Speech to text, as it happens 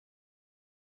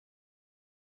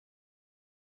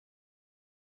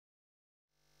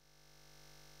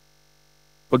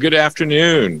Well, good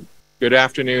afternoon. Good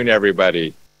afternoon,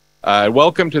 everybody.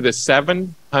 Welcome to the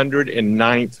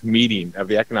 709th meeting of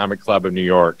the Economic Club of New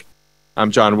York.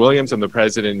 I'm John Williams. I'm the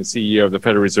president and CEO of the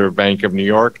Federal Reserve Bank of New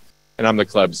York, and I'm the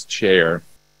club's chair.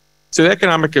 So the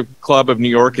Economic Club of New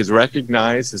York is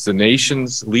recognized as the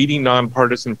nation's leading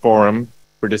nonpartisan forum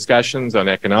for discussions on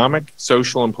economic,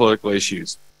 social, and political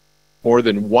issues. More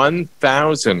than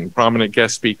 1,000 prominent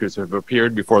guest speakers have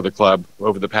appeared before the club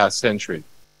over the past century,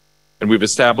 and we've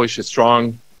established a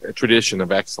strong tradition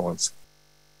of excellence.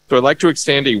 So I'd like to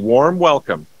extend a warm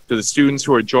welcome to the students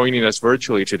who are joining us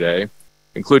virtually today,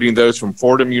 including those from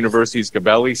Fordham University's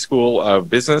Gabelli School of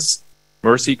Business,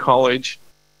 Mercy College,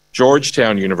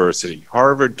 Georgetown University,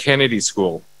 Harvard Kennedy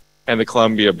School, and the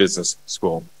Columbia Business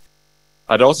School.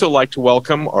 I'd also like to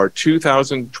welcome our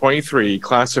 2023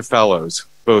 class of fellows,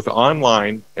 both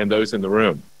online and those in the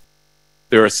room.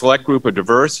 They're a select group of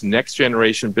diverse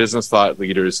next-generation business thought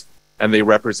leaders, and they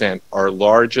represent our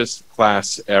largest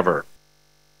class ever.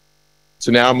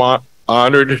 So now I'm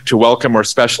honored to welcome our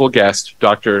special guest,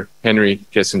 Dr. Henry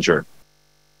Kissinger.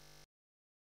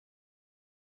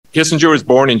 Kissinger was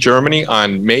born in Germany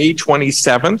on May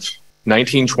 27th,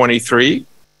 1923.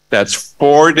 That's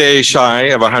 4 days shy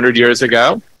of 100 years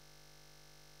ago.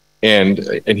 And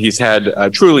he's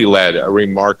truly led a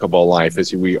remarkable life,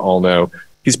 as we all know.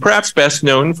 He's perhaps best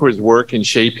known for his work in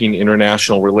shaping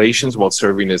international relations while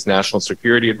serving as National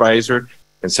Security Advisor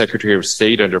and Secretary of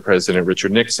State under President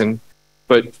Richard Nixon.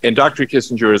 And Dr.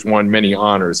 Kissinger has won many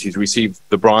honors. He's received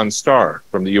the Bronze Star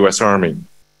from the U.S. Army,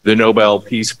 the Nobel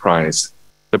Peace Prize,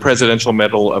 the Presidential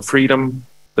Medal of Freedom,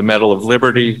 the Medal of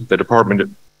Liberty, the Department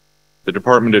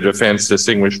of Defense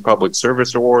Distinguished Public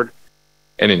Service Award,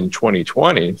 and in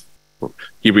 2020,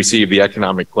 he received the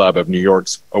Economic Club of New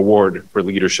York's Award for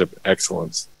Leadership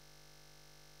Excellence.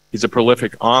 He's a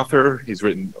prolific author. He's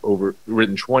written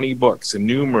 20 books and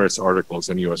numerous articles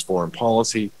in U.S. foreign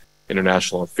policy,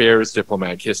 international affairs,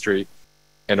 diplomatic history,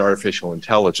 and artificial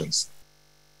intelligence.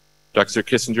 Dr.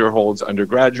 Kissinger holds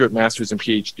undergraduate, master's, and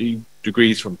PhD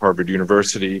degrees from Harvard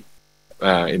University.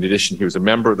 In addition, he was a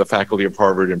member of the faculty of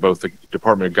Harvard in both the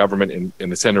Department of Government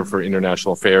and the Center for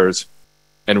International Affairs,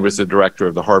 and was the director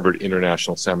of the Harvard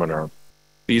International Seminar.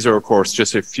 These are, of course,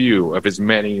 just a few of his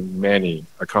many, many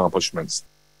accomplishments.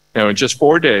 Now, in just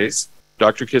 4 days,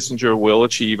 Dr. Kissinger will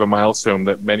achieve a milestone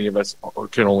that many of us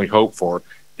can only hope for,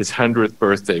 his 100th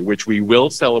birthday, which we will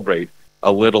celebrate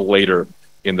a little later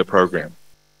in the program.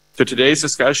 So today's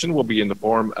discussion will be in the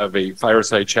form of a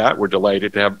fireside chat. We're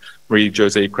delighted to have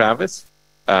Marie-José Kravitz,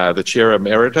 the chair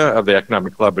emerita of the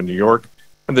Economic Club in New York,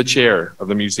 and the chair of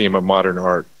the Museum of Modern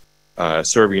Art,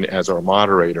 serving as our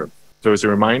moderator. So as a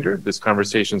reminder, this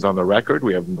conversation is on the record.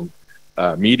 We have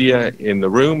media in the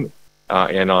room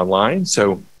and online.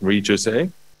 So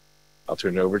Marie-José, I'll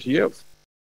turn it over to you.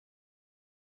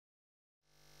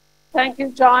 Thank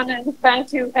you, John, and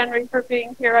thank you, Henry, for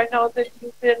being here. I know that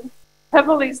you've been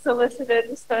heavily solicited,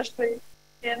 especially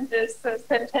in this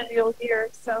centennial year.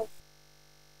 So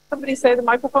somebody say the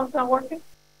microphone's not working?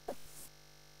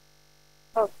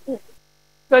 Oh,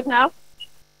 good now?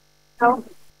 No?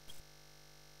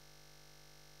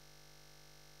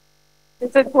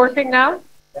 Is it working now?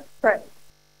 Yeah. Right.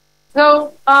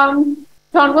 So John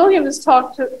Williams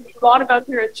talked a lot about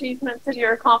your achievements and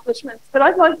your accomplishments, but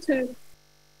I'd like to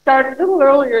start a little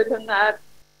earlier than that.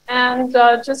 And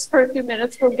just for a few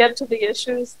minutes, we'll get to the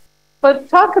issues. But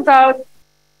talk about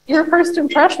your first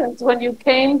impressions when you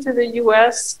came to the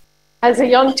U.S. as a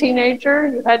young teenager.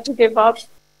 You had to give up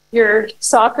your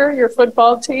soccer, your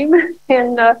football team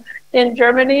in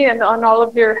Germany, and on all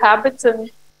of your habits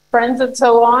and friends and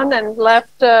so on, and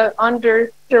left under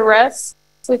duress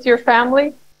with your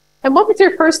family. And what was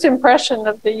your first impression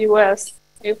of the U.S.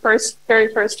 when you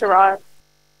very first arrived?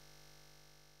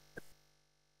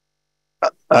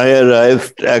 I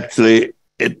arrived, actually,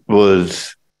 it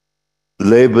was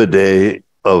Labor Day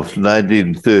of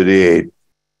 1938,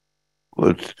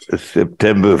 was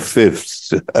September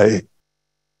 5th.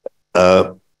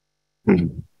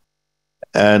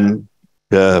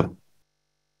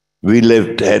 We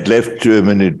had left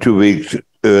Germany 2 weeks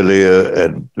earlier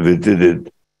and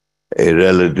visited a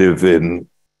relative in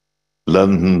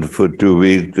London for 2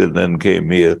 weeks and then came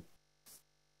here.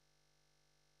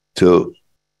 So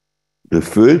the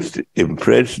first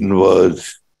impression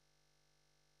was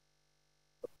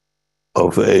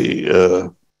of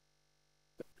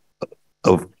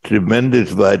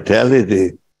tremendous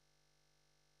vitality,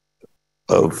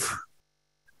 of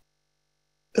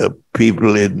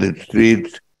people in the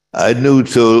streets. I knew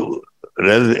so.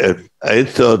 I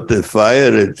thought the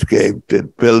fire escaped in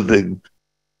buildings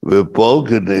were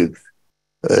balconies.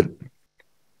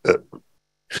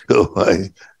 So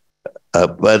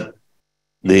but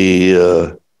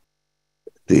the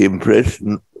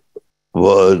impression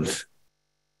was,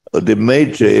 the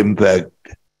major impact.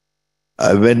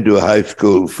 I went to high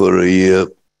school for a year,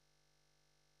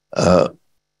 and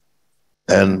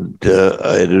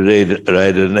I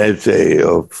write an essay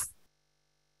of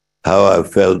how I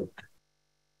felt.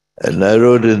 And I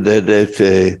wrote in that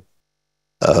essay,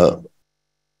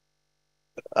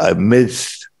 I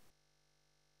miss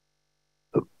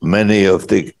many of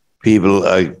the people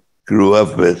I grew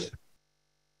up with.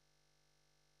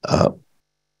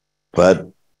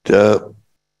 But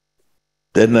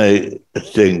then I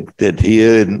think that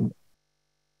here in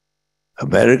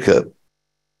America,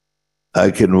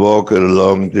 I can walk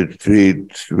along the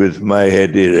streets with my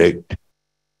head erect,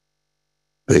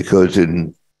 because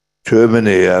in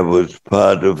Germany I was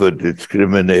part of a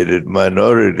discriminated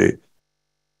minority,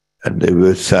 and there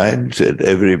were signs at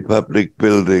every public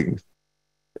building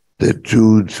that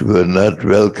Jews were not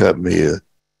welcome here.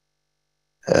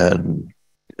 And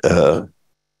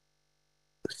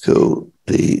so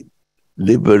the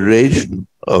liberation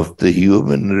of the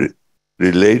human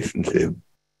relationship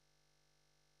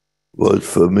was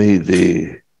for me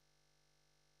the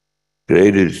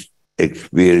greatest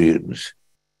experience.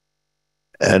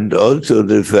 And also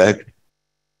the fact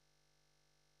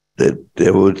that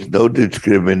there was no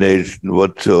discrimination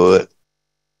whatsoever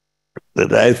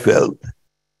that I felt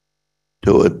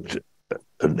towards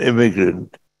an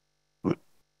immigrant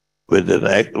with an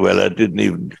act. Well, I didn't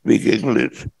even speak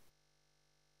English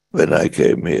when I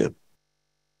came here.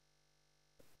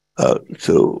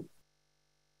 So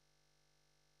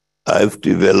I've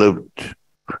developed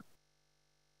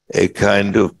a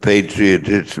kind of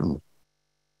patriotism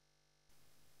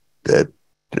that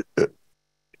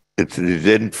it's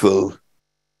resentful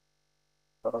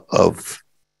of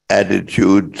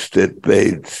attitudes that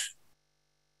base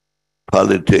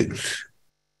politics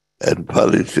and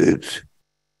policies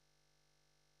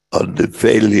on the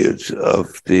failures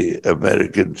of the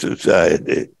American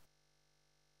society,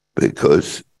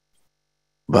 because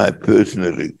my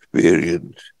personal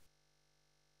experience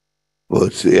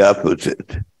was the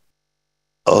opposite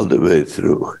all the way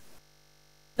through.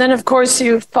 Then, of course,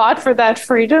 you fought for that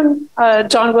freedom.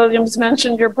 John Williams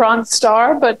mentioned your Bronze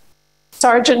Star, but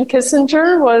Sergeant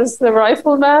Kissinger was the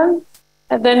rifleman.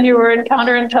 And then you were in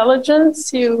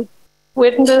counterintelligence. You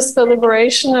witnessed the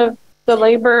liberation of the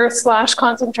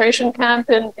labor/concentration camp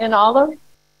in Olive.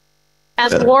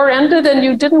 And the war ended and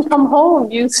you didn't come home.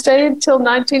 You stayed till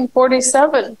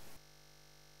 1947.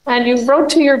 And you wrote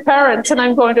to your parents, and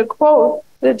I'm going to quote,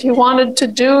 that you wanted to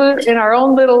do in our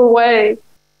own little way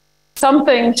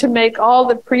something to make all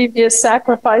the previous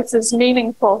sacrifices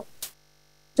meaningful.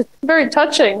 It's very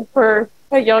touching for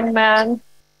a young man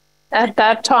at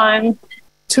that time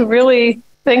to really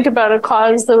think about a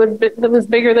cause that was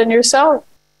bigger than yourself.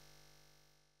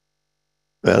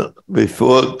 Well,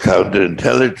 before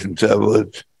counterintelligence, I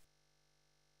was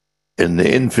in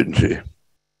the infantry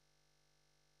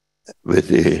with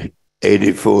the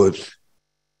 84th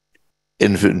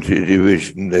Infantry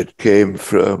Division that came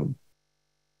from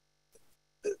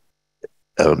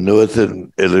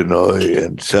northern Illinois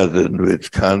and southern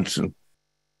Wisconsin.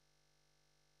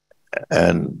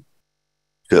 And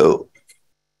so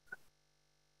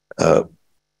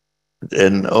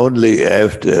then only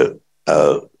after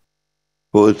our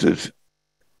forces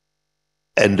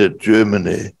entered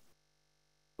Germany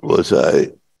was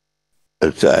I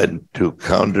assigned to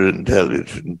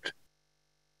counterintelligence.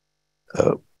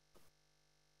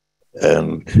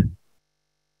 And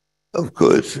of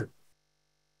course,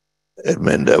 it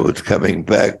meant I was coming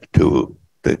back to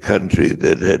the country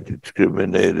that had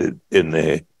discriminated in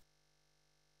a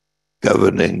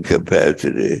governing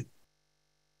capacity.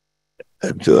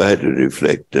 And so I had to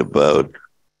reflect about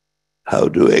how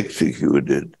to execute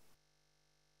it.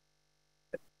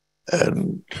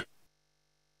 And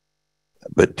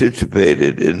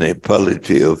participated in a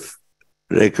policy of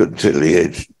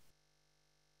reconciliation,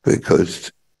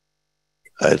 because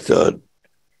I thought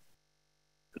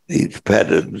these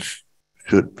patterns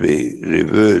should be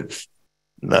reversed,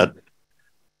 not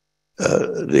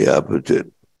the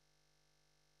opposite.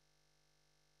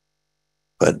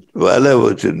 But while I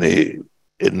was in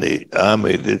the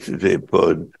army, this is a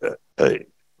point, I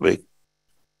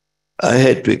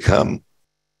had become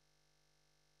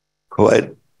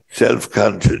quite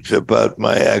self-conscious about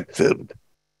my accent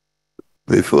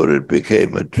before it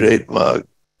became a trademark.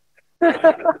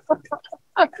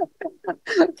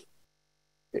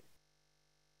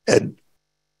 And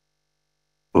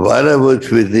while I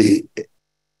was with the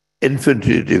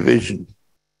infantry division,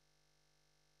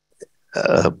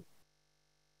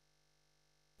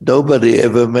 nobody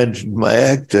ever mentioned my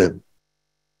accent.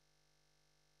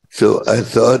 So I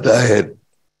thought I had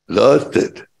lost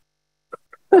it.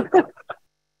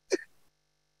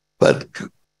 But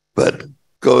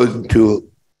going to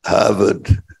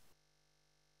Harvard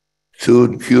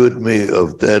soon cured me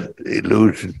of that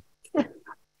illusion.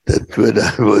 That's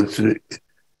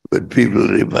when people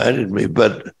reminded me.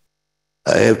 But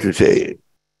I have to say,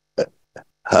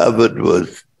 Harvard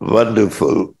was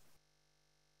wonderful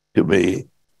to me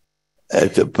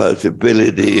as a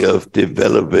possibility of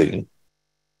developing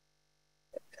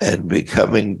and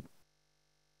becoming.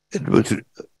 It was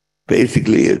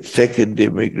basically a second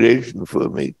immigration for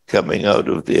me coming out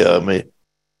of the army.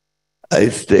 I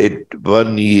stayed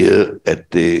 1 year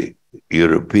at the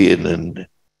European and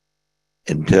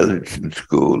Intelligence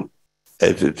School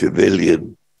as a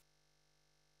civilian,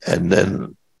 and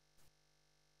then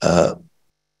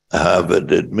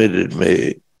Harvard admitted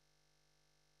me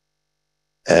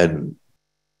and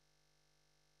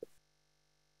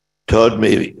taught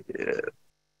me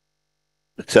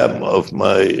some of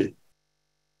my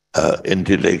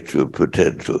intellectual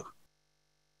potential.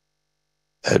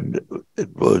 And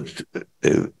it was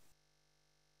the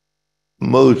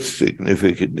most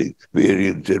significant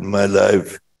experience in my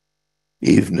life,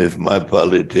 even if my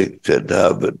politics and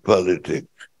Harvard politics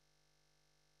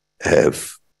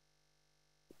have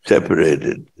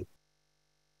separated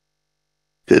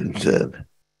since then.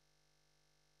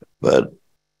 But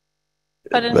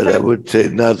I would say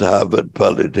not Harvard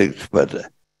politics,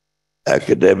 but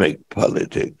academic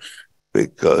politics,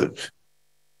 because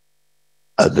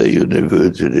other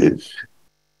universities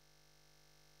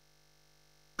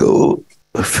go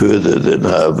further than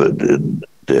Harvard in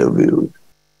their views.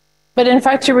 But in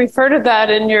fact, you refer to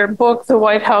that in your book, The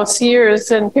White House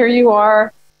Years, and here you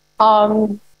are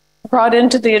brought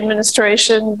into the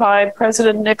administration by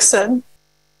President Nixon.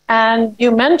 And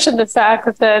you mentioned the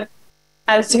fact that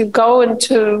as you go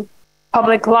into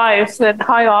public life, that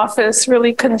high office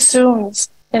really consumes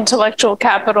intellectual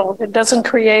capital. It doesn't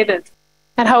create it.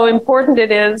 And how important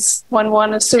it is when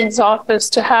one assumes office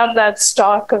to have that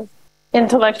stock of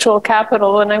intellectual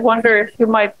capital. And I wonder if you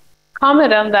might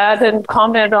comment on that and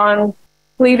comment on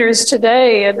leaders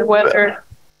today and whether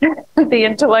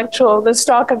the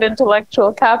stock of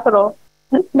intellectual capital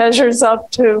measures up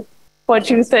to what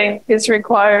you think is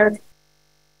required.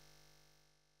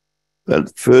 Well,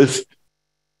 first,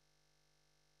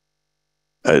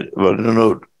 I want to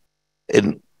note,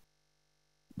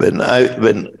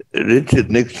 when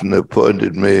Richard Nixon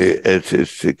appointed me as his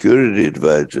security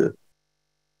advisor,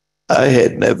 I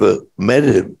had never met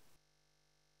him,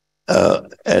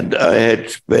 and I had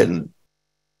spent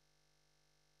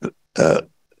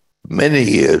many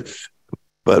years,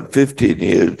 about 15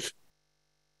 years,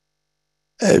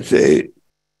 as a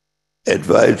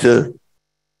advisor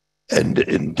and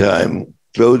in time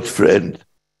close friend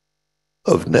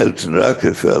of Nelson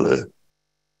Rockefeller,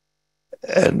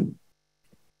 and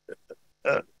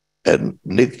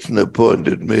Nixon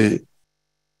appointed me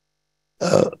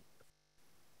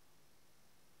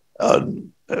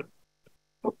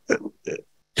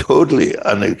totally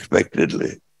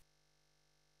unexpectedly.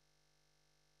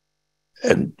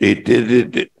 And he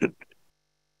did it.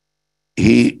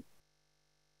 He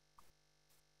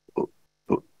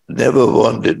never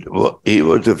wanted, he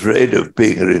was afraid of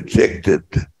being rejected.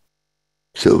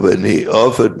 So when he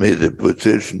offered me the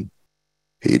position,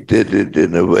 he did it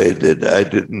in a way that I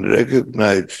didn't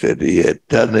recognize that he had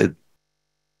done it.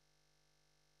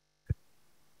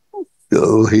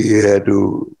 So he had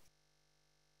to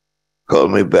call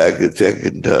me back a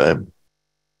second time.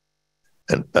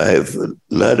 And I have a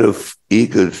lot of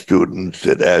eager students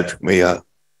that ask me,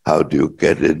 how do you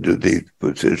get into these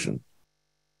positions?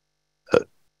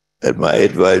 And my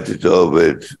advice is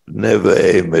always, never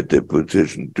aim at the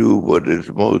position, do what is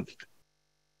most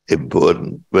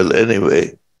important. Well,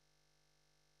 anyway,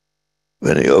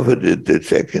 when he offered it the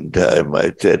second time,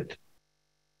 I said,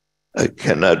 I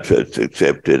cannot just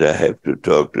accept it. I have to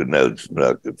talk to Nelson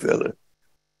Rockefeller.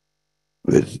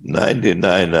 With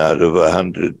 99 out of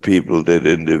 100 people that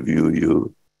interview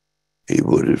you, they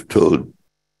would have told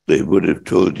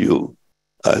you,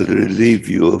 I'll relieve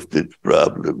you of this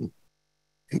problem.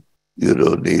 You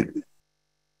don't need it.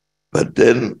 But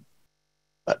then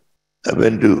I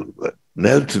went to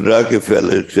Nelson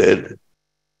Rockefeller said,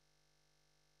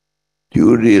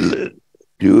 you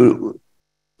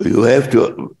have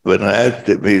to, when I asked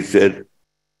him, he said,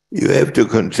 you have to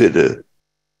consider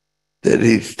that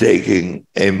he's taking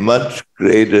a much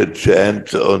greater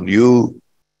chance on you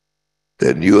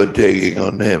than you are taking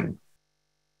on him.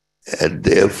 And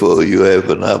therefore you have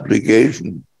an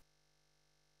obligation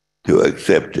to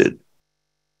accept it.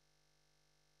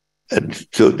 And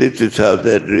so this is how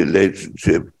that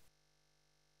relationship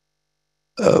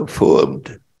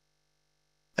formed.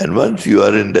 And once you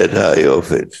are in that high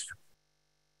office,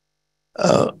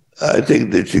 I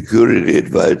think the security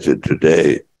advisor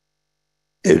today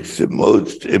is the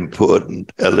most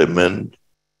important element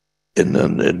in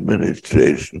an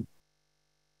administration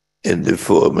in the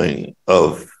forming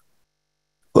of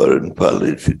foreign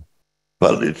policy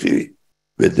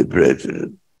with the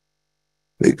president,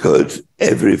 because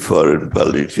every foreign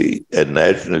policy and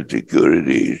national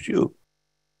security issue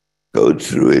goes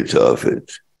through his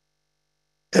office.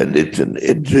 And it's an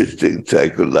interesting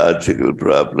psychological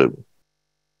problem.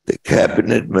 The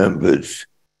cabinet members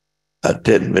are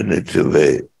 10 minutes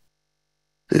away.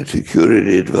 The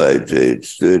security advisor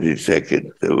is 30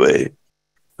 seconds away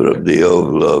from the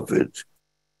Oval Office.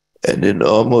 And in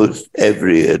almost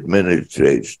every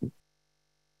administration,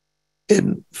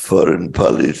 in foreign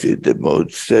policy, the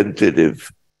most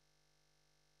sensitive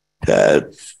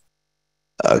tasks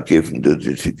are given to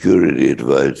the security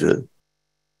advisor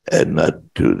and not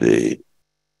to the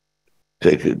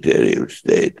Secretary of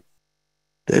State.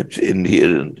 That's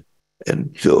inherent.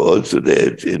 And so also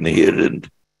there's inherent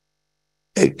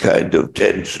a kind of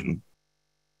tension.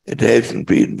 It hasn't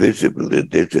been visible in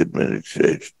this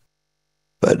administration,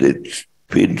 but it's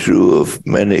been true of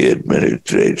many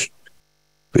administrations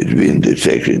between the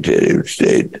Secretary of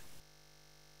State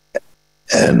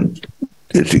and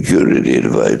the security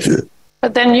advisor.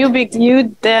 But then you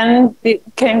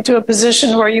came to a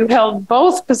position where you held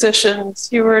both positions.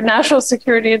 You were National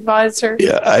Security Advisor.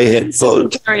 Yeah, I had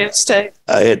both. Secretary of State.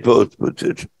 I had both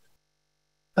positions.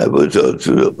 I was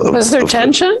also. Was there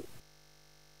tension?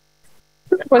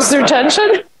 Was there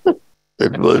tension?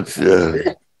 It was.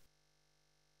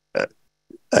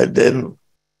 And then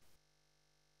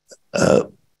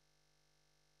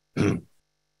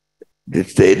the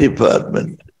State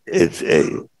Department is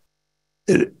an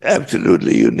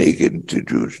absolutely unique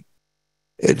institution.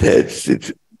 It has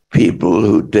its people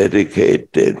who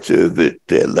dedicate their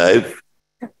life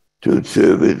to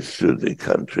service to the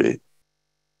country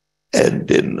and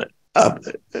then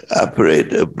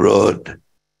operate abroad.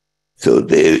 So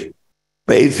they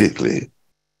basically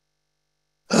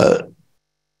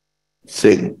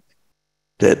think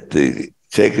that the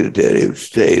Secretary of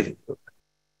State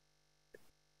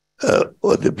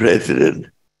or the President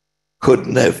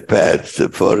couldn't have passed the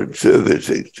Foreign Service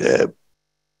exam.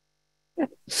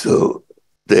 So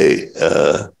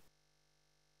there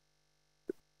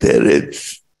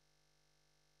is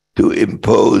to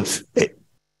impose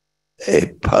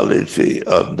a policy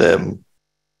on them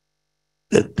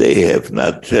that they have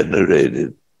not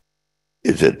generated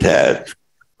is a task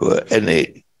for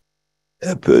any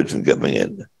person coming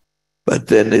in. But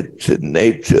then it's the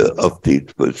nature of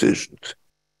these positions,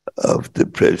 of the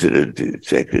President, the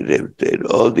Secretary of State,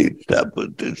 all these top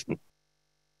positions,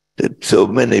 that so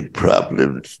many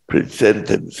problems present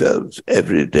themselves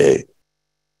every day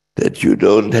that you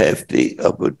don't have the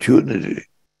opportunity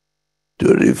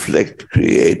to reflect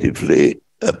creatively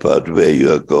about where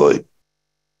you are going.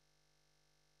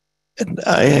 And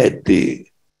I had the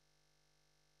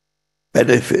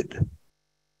benefit,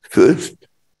 first,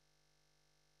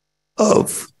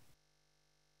 of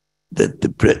that the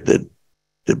president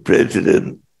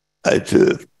I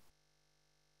served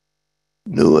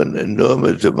knew an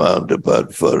enormous amount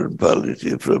about foreign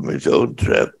policy from his own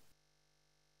travel.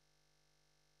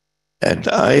 And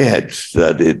I had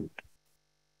studied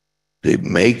the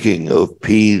making of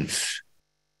peace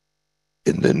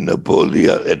in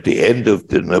at the end of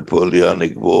the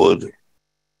Napoleonic War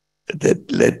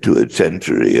that led to a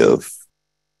century of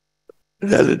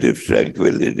relative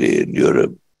tranquility in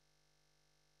Europe.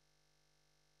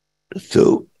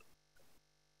 So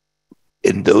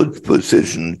in those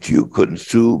positions, you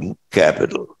consume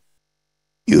capital.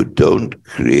 You don't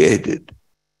create it.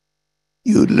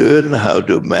 You learn how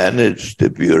to manage the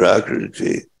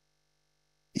bureaucracy.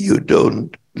 You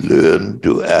don't learn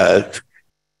to ask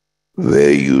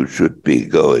where you should be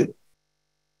going.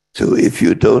 So if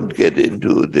you don't get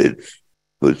into this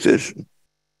position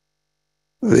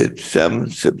with some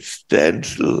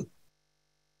substantial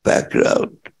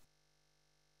background,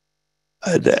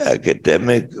 either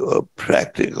academic or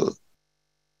practical,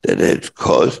 that has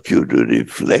caused you to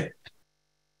reflect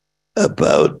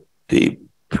about the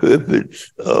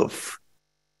purpose of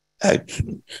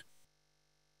actions,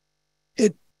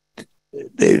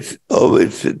 there's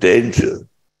always the danger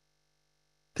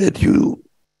that you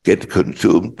get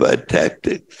consumed by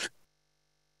tactics.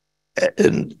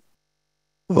 And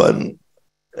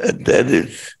that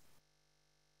is,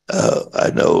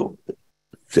 I know,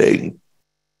 saying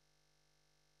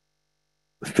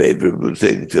favorable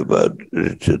things about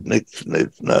Richard Nixon.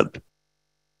 It's not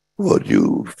what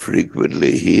you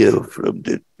frequently hear from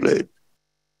this place.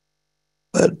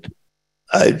 But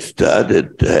I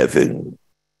started having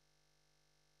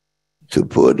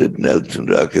supported Nelson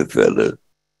Rockefeller,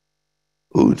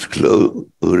 who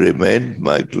remained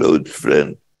my close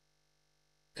friend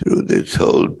through this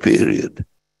whole period.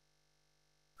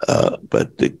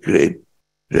 But the great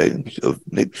strength of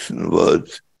Nixon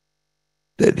was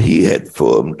that he had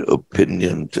formed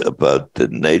opinions about the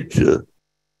nature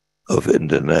of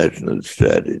international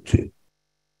strategy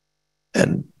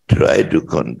and tried to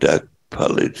conduct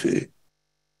policy.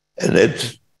 And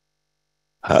that's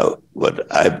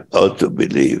what I also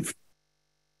believed.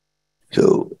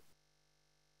 So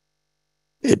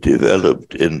it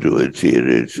developed into a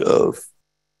series of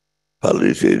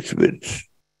policies which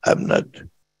I'm not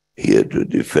here to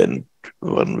defend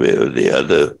one way or the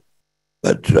other,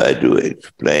 but try to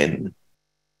explain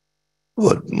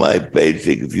what my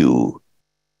basic view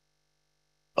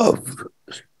of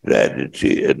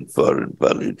strategy and foreign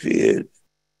policy is.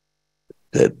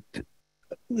 That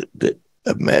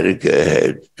America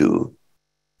had to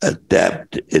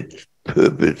adapt its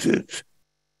purposes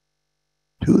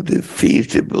to the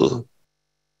feasible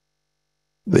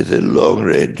with a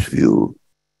long-range view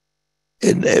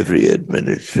in every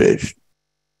administration.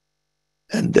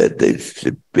 And that is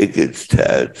the biggest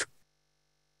task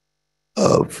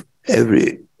of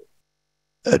every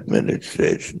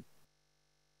administration.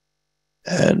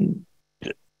 And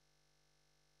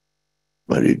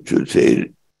Marie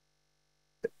José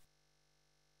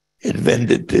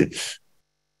invented this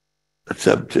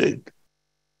subject.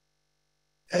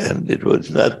 And it was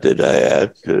not that I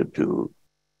asked her to,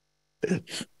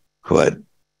 it's quite,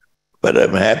 but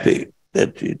I'm happy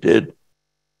that she did,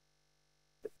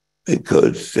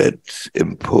 because that's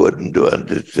important to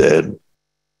understand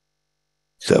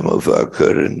some of our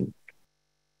current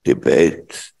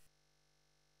debates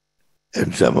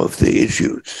and some of the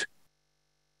issues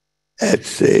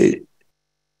as they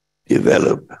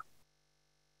develop.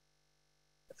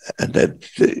 And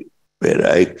that's where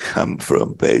I come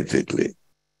from, basically,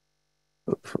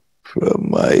 from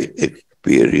my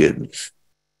experience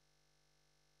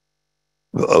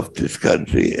of this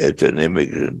country as an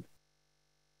immigrant,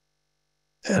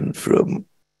 and from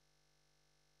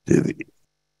the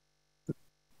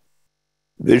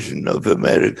vision of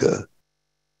America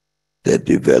that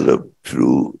developed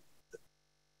through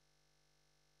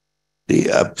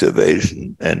the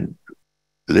observation and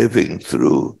living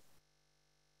through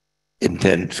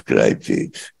intense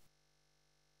crises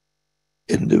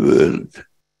in the world,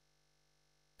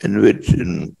 in which,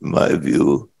 in my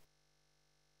view,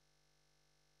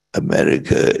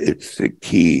 America is the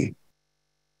key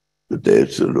to their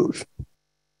solution.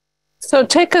 So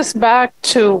take us back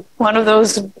to one of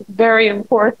those very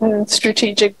important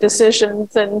strategic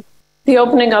decisions and the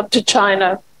opening up to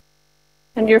China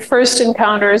and your first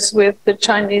encounters with the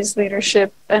Chinese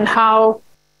leadership and how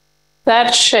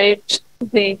that shaped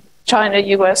the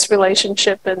China-U.S.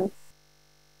 relationship. And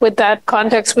with that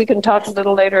context, we can talk a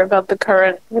little later about the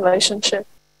current relationship.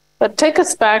 But take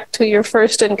us back to your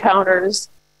first encounters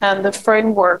and the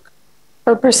framework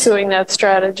for pursuing that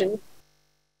strategy.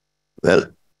 Well,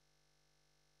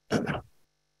 the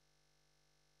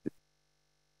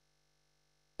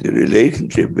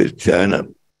relationship with China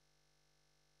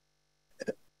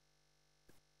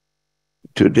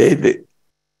today,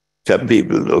 some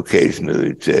people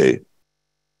occasionally say,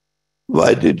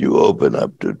 why did you open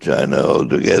up to China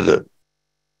altogether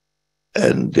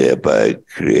and thereby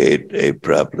create a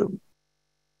problem?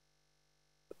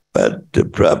 But the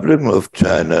problem of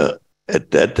China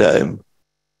at that time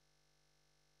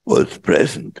was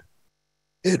present.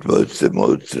 It was the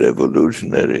most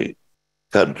revolutionary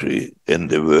country in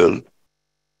the world.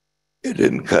 It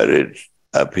encouraged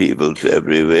upheavals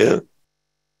everywhere.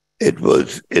 It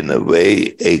was, in a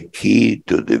way, a key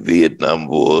to the Vietnam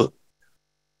War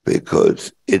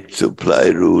because its supply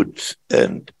routes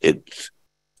and its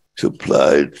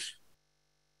supplies,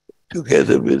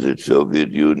 together with the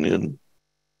Soviet Union,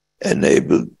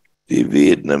 enabled the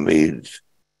Vietnamese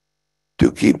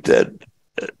to keep that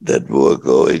war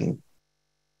going.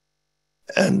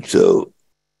 And so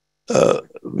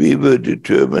we were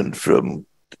determined from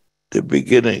the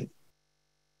beginning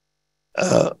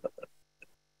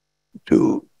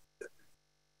to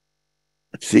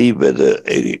see whether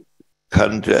a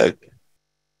contact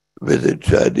with the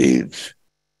Chinese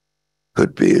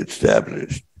could be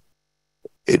established.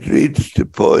 It reached the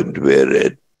point where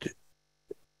at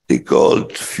de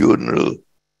Gaulle's funeral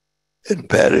in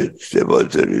Paris, there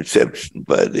was a reception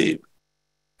by the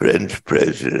French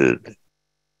president,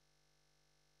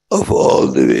 of all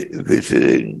the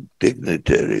visiting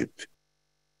dignitaries.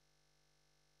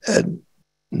 And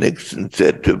Nixon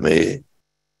said to me,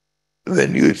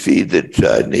 when you see the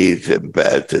Chinese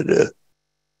ambassador,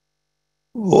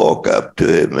 walk up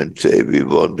to him and say, we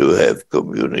want to have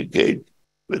communication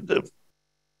with them.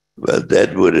 Well,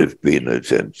 that would have been a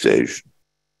sensation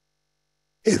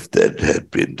if that had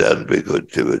been done, because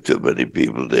there were so many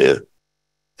people there,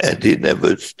 and he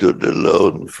never stood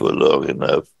alone for long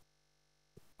enough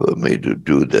for me to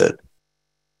do that.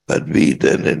 But we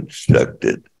then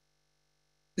instructed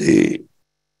the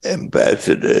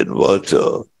ambassador in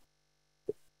Warsaw,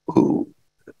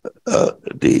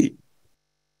 the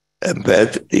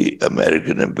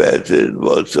American ambassador in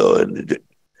Warsaw and the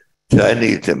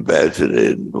Chinese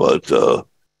ambassador in Warsaw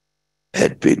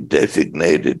had been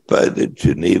designated by the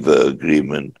Geneva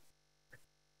Agreement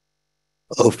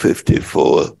of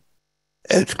 54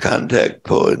 as contact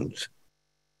points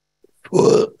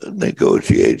for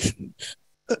negotiations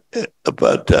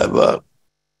about Taiwan.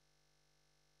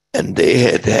 And they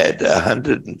had had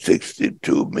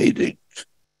 162 meetings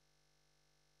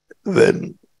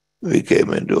when we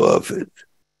came into office.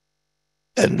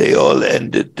 And they all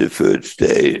ended the first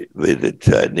day with the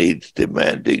Chinese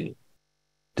demanding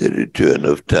the return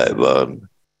of Taiwan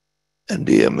and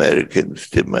the Americans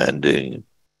demanding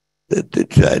that the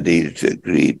Chinese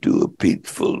agree to a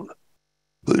peaceful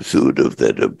pursuit of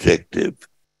that objective.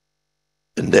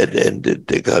 And that ended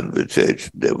the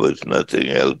conversation. There was nothing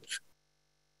else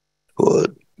for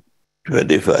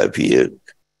 25 years.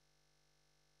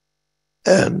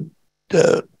 And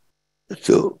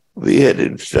so we had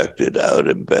instructed our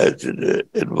ambassador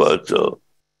in Warsaw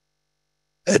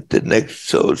at the next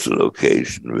social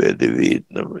occasion where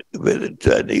the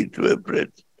Chinese were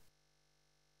present,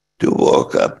 to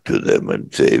walk up to them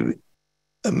and say,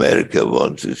 America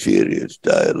wants a serious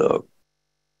dialogue.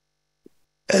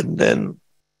 And then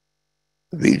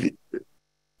we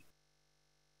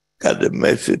got a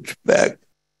message back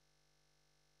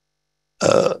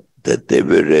that they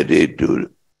were ready to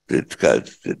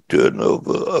discuss the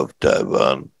turnover of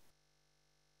Taiwan.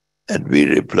 And we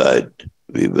replied,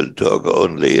 we will talk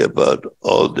only about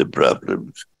all the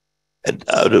problems. And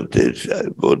out of this, I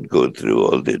won't go through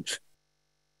all this,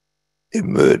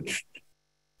 emerged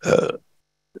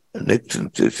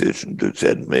Nixon's decision to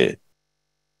send me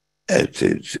as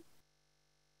his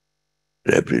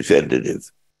representative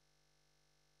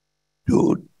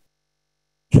to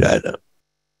China.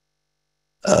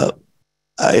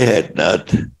 I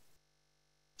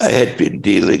had been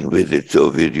dealing with the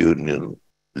Soviet Union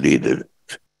leaders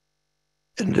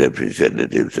and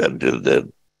representatives until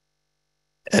then.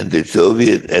 And this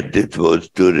was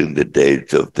during the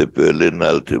days of the Berlin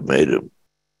Ultimatum.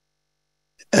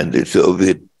 And the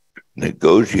Soviet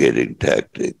negotiating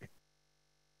tactic,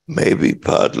 maybe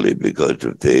partly because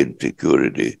of their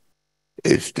insecurity,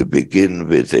 is to begin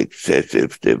with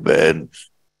excessive demands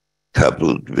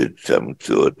coupled with some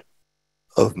sort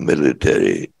of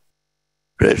military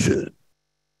pressure.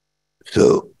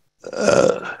 So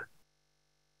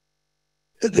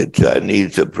the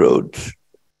Chinese approach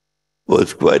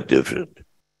was quite different.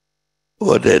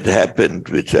 What had happened,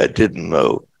 which I didn't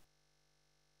know,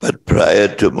 but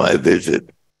prior to my visit,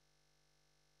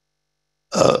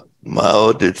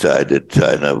 Mao decided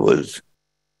China was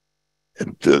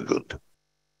encircled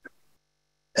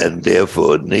and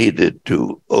therefore needed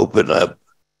to open up.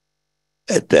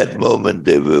 At that moment,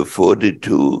 there were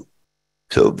 42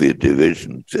 Soviet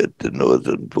divisions at the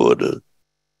northern border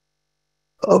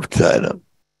of China,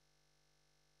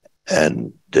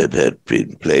 and that had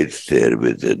been placed there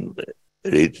within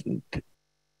a recent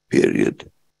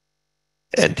period.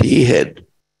 And he had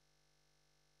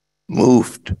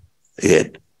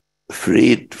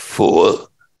freed 4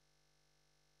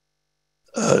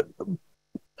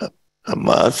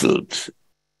 marshals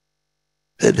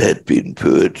that had been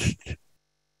purged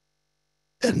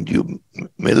and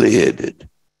humiliated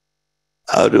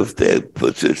out of their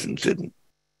positions in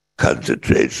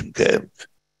concentration camps,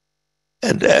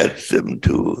 and asked them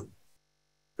to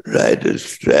write a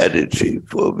strategy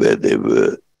for where they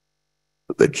were,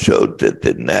 which showed that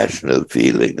the national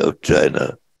feeling of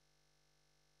China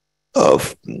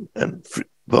often and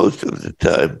most of the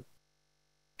time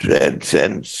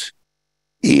transcends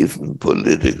even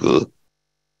political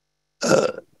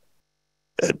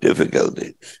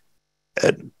difficulties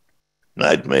and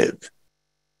nightmares.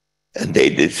 And they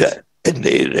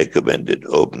recommended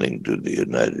opening to the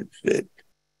United States.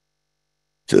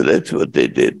 So that's what they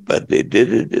did, but they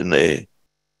did it in at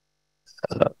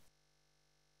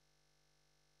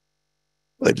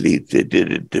least they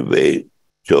did it the way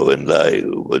Zhou Enlai,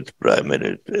 who was prime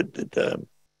minister at the time,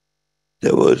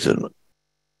 there was an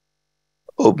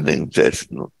opening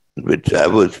session in which I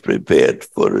was prepared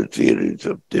for a series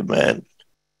of demands.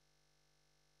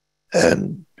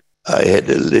 And I had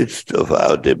a list of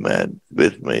our demands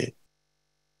with me,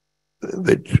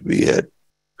 which we had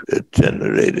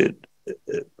generated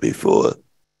before.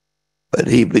 But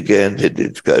he began the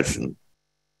discussion.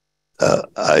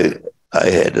 I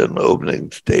had an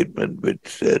opening statement which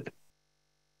said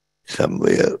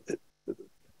somewhere,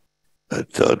 I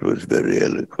thought was very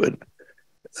eloquent.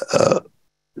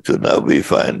 So now we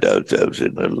find ourselves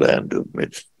in a land of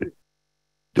mystery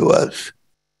to us.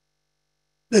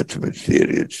 That's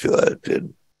mysterious to us.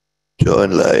 And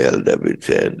John Lai held up his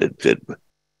hand and said,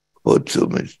 what's so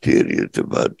mysterious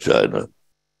about China?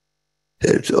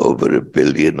 There's over 1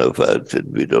 billion of us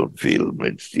and we don't feel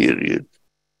mysterious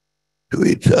to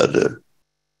each other.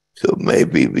 So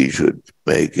maybe we should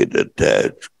make it a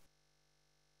task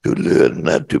to learn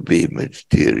not to be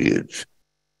mysterious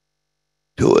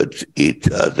towards each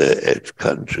other as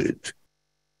countries,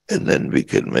 and then we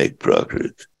can make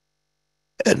progress.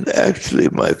 And actually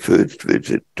my first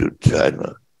visit to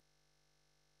China,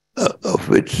 of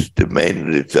which the main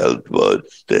result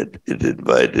was that it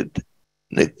invited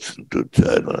Nixon to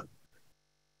China,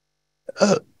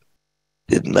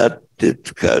 did not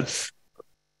discuss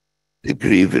the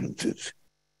grievances.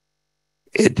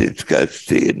 It discussed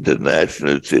the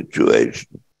international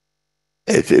situation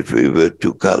as if we were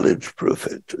two college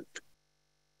professors.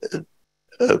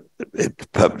 It's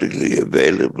publicly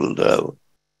available now.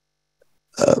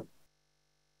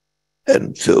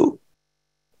 And so,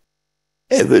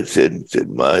 ever since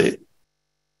in my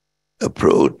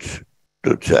approach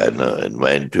to China and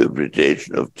my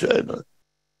interpretation of China,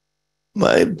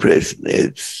 my impression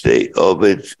is they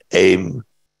always aim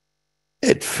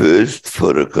at first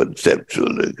for a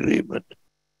conceptual agreement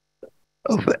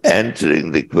of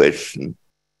answering the question,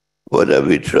 what are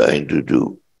we trying to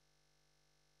do?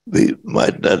 We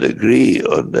might not agree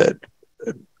on that,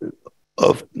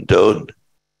 often don't,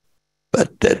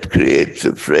 but that creates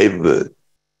a framework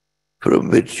from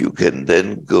which you can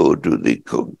then go to the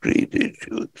concrete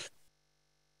issues.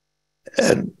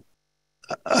 And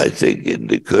I think in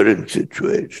the current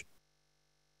situation,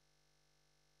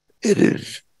 it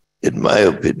is, in my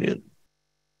opinion,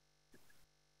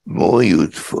 more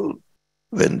useful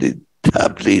when the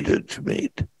top leaders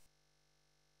meet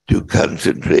to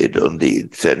concentrate on the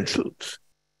essentials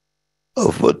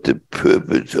of what the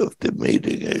purpose of the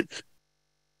meeting is,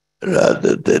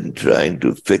 rather than trying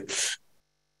to fix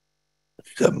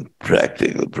some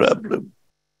practical problem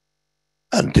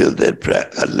until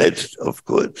that, unless, of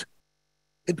course,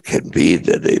 it can be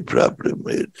that a problem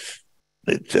is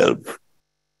itself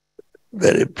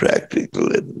very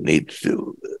practical and needs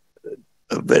to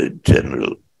a very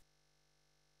general.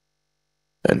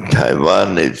 And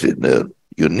Taiwan is in a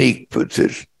unique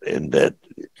position in that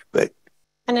respect.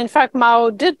 And in fact, Mao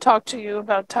did talk to you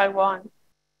about Taiwan.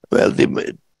 Well,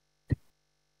 the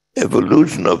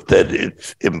evolution of that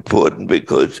is important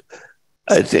because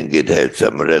I think it has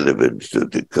some relevance to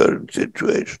the current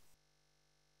situation.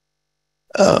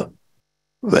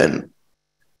 When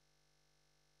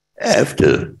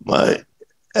after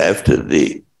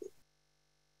the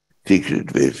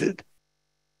secret visit,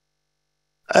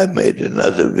 I made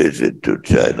another visit to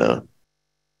China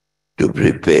to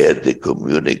prepare the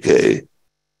communique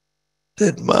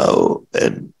that Mao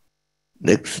and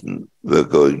Nixon were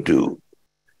going to.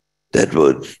 That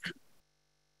was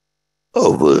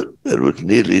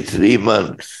nearly 3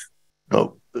 months.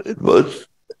 No, it was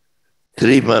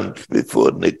 3 months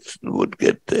before Nixon would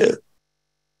get there,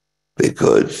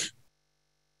 because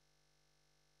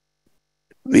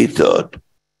we thought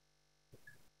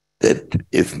that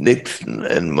if Nixon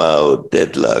and Mao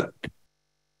deadlocked,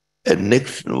 and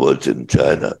Nixon was in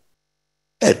China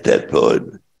at that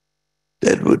point,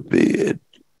 that would be a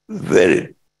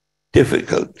very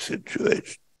difficult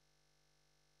situation.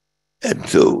 And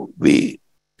so we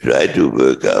tried to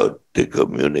work out the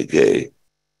communique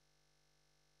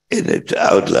in its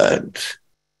outlines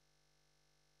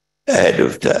ahead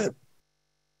of time.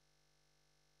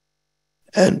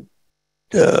 And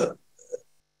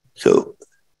so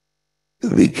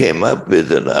we came up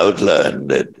with an outline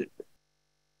that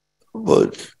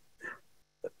was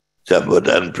somewhat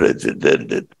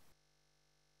unprecedented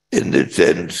in the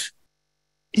sense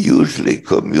usually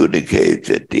communicates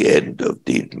at the end of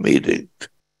these meetings,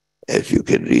 as you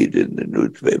can read in the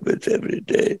newspapers every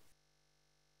day,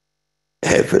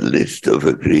 have a list of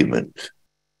agreements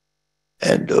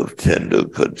and of general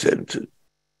consensus.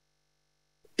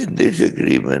 In this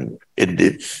agreement, in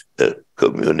this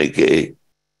communique,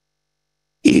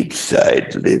 each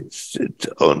side lists its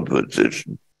own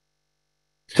position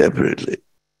separately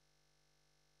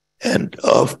and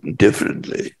often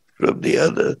differently from the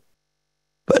other,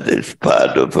 but it's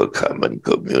part of a common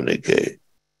communique.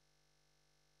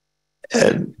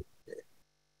 And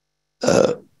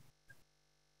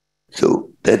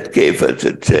so that gave us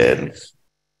a chance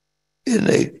in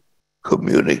a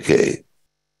communique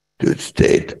to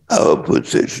state our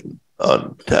position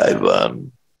on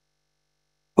Taiwan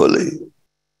fully.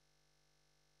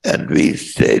 And we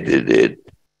stated it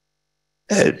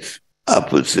as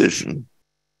opposition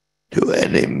to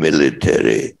any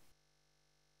military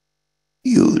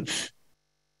use,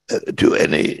 to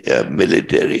any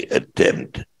military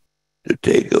attempt to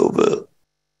take over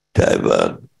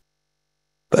Taiwan.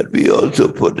 But we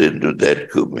also put into that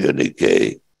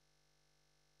communique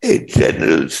a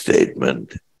general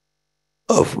statement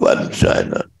of one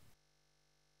China,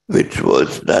 which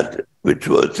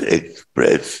was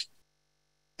expressed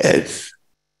as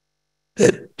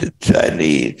that the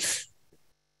Chinese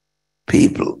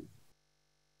people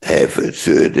have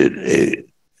asserted a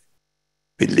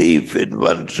belief in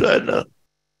one China.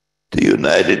 The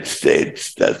United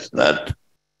States does not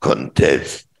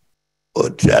contest or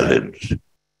challenge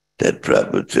that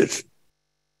proposition.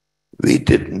 We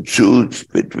didn't choose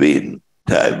between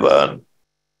Taiwan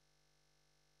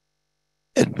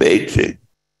and Beijing.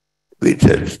 We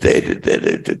just stated that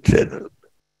as a general.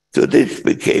 So this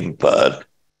became part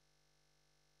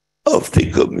of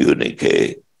the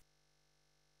communique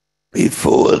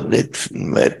before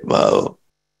Nixon met Mao.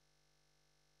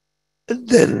 And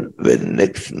then when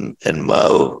Nixon and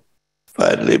Mao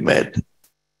finally met,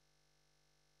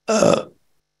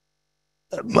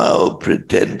 Mao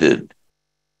pretended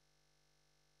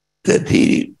that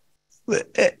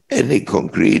any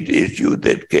concrete issue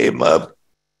that came up,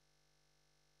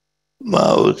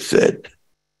 Mao said,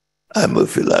 I'm a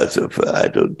philosopher, I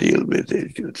don't deal with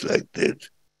issues like this.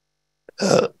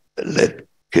 Let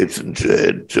Kissinger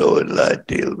and Zhou Enlai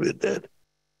deal with that.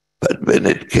 But when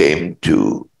it came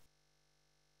to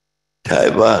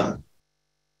Taiwan,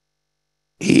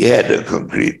 he had a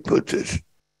concrete position.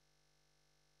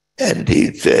 And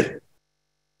he said,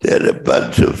 there are a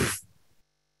bunch of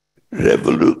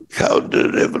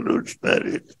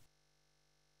counter-revolutionaries.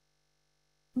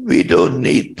 We don't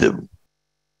need them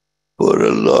for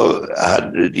a long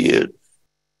 100 years.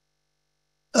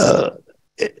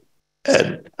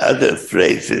 And other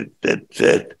phrases that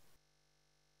said,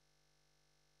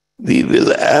 we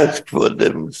will ask for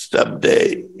them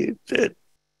someday, he said.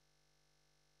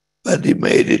 But he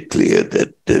made it clear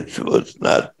that this was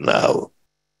not now.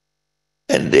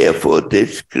 And therefore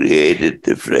this created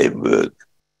the framework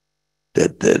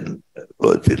that then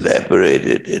was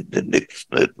elaborated in the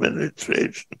Nixon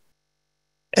administration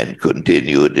and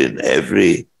continued in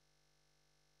every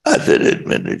other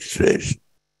administration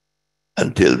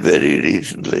until very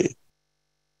recently,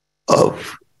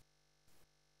 of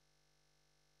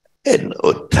an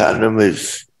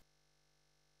autonomous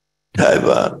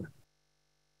Taiwan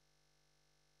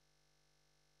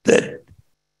that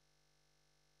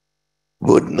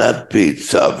would not be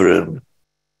sovereign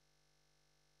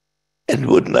and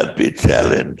would not be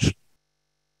challenged.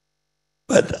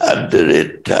 But under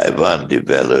it, Taiwan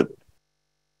developed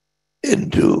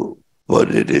into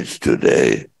what it is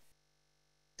today,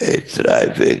 a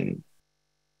thriving,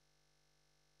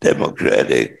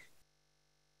 democratic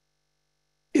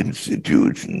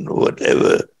institution,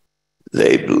 whatever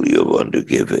label you want to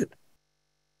give it.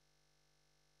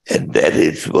 And that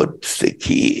is what's the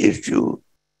key issue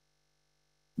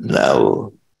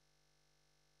now.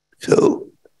 So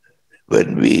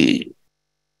when we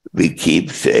keep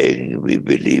saying we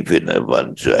believe in a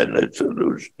one-China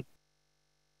solution,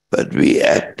 but we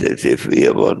act as if we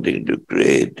are wanting to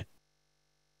create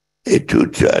a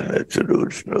two-China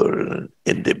solution or an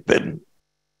independent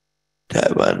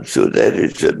Taiwan. So that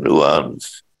is a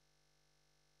nuance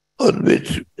on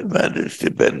which the matter is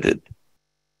dependent.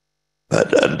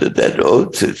 But under that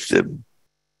old system,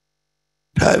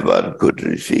 Taiwan could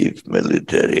receive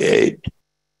military aid.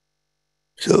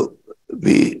 So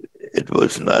it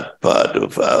was not part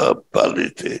of our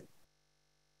policy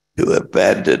to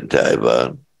abandon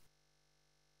Taiwan.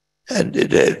 And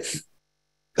it has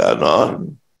gone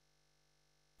on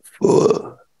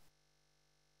for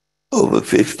over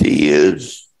 50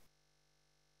 years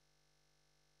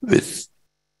without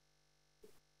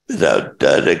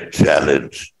direct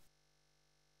challenge.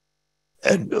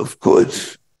 And of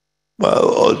course, Mao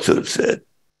also said,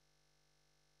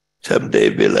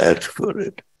 someday we'll ask for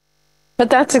it. But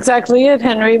that's exactly it,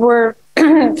 Henry. We're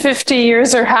 50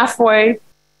 years or halfway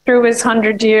through his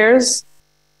 100 years.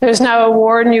 There's now a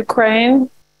war in Ukraine.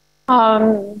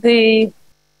 The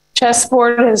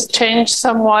chessboard has changed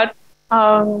somewhat,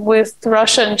 with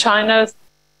Russia and China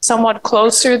somewhat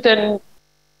closer than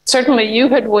certainly you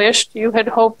had wished. You had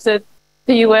hoped that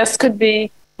the U.S. could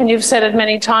be, and you've said it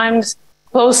many times,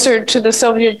 closer to the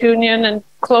Soviet Union and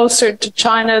closer to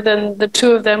China than the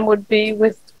two of them would be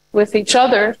with each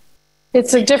other.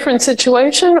 It's a different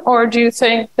situation, or do you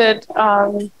think that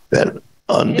Well,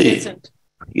 on it the isn't?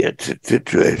 yes,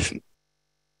 situation,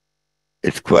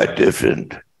 it's quite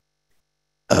different.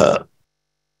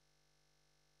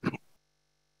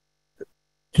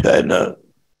 China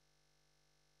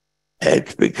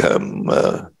has become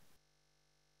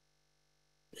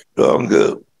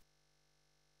stronger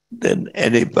than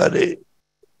anybody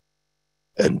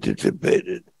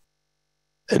anticipated.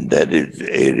 And that is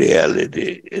a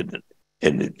reality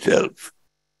in itself.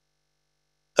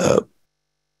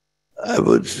 I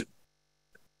was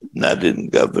not in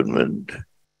government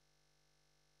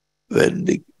when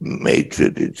the major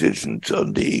decisions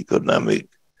on the economic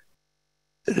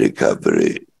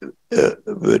recovery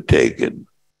were taken.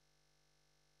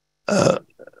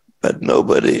 But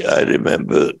nobody, I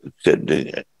remember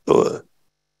sending, or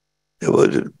there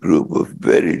was a group of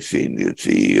very senior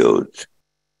CEOs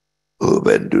who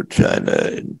went to China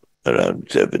in around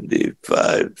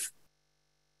 75.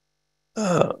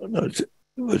 No, it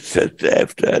was just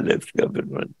after I left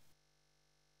government.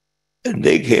 And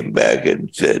they came back and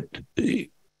said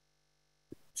the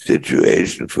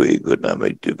situation for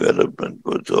economic development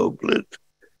was hopeless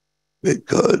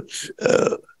because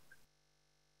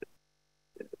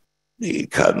the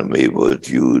economy was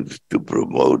used to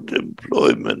promote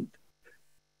employment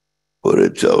for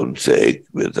its own sake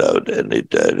without any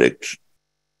direction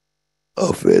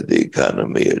of where the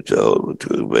economy as a whole was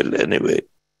doing. Well, anyway,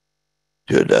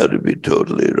 turned out to be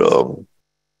totally wrong.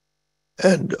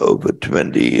 And over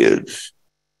 20 years,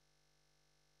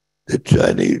 the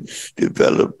Chinese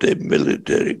developed a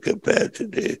military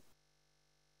capacity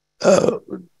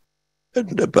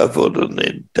and above all an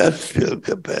industrial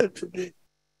capacity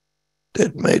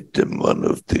that made them one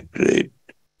of the great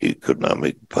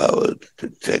economic powers,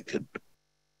 the second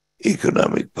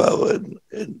economic power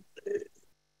in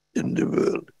the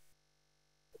world.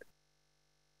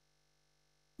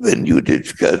 When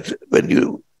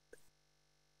you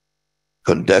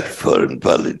conduct foreign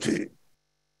policy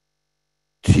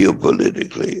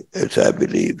geopolitically, as I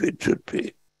believe it should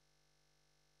be,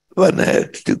 one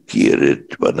has to gear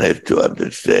it, one has to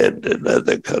understand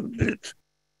another country's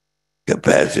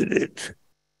capacities.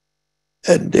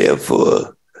 And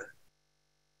therefore,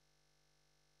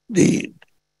 the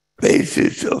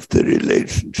basis of the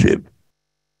relationship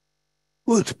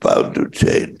was bound to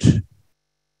change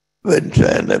when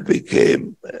China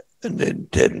became an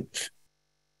intense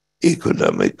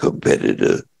economic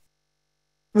competitor.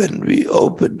 When we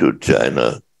opened to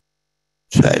China,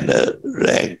 China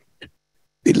ranked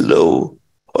below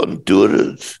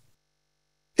Honduras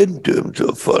in terms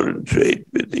of foreign trade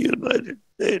with the United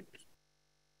States.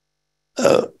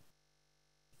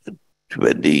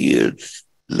 20 years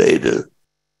later,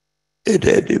 it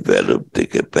had developed the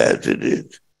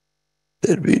capacities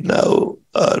that we now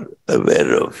are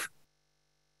aware of.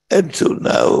 And so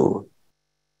now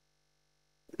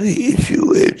the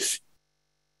issue is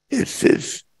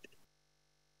this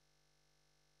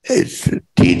a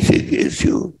strategic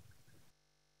issue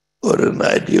or an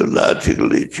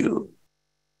ideological issue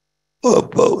or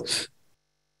both?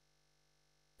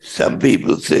 Some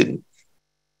people think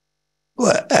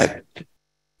or act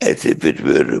as if it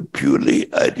were a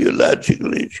purely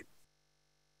ideological issue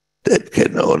that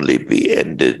can only be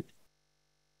ended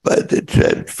by the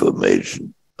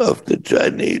transformation of the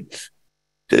Chinese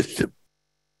system.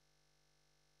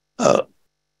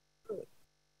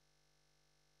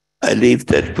 I leave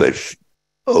that question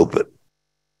open.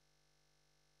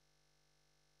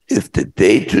 If the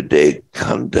day-to-day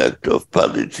conduct of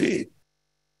policy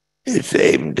is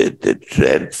aimed at the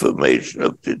transformation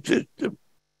of the system,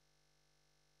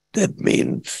 that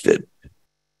means that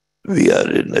we are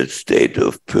in a state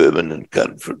of permanent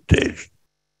confrontation.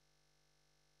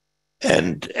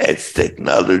 And as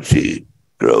technology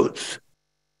grows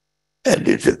and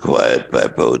is acquired by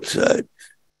both sides,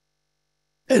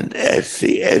 and as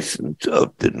the essence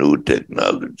of the new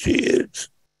technology is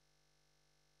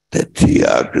that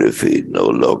geography no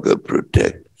longer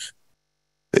protects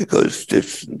because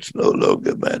distance no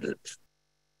longer matters,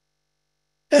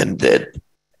 and that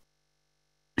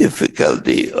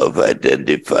difficulty of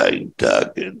identifying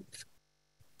targets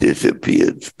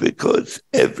disappears because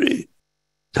every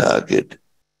target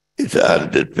is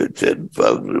 100%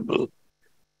 vulnerable.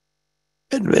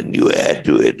 And when you add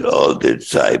to it all the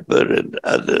cyber and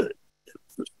other,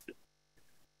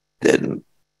 then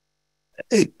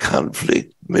a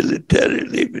conflict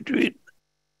militarily between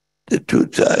the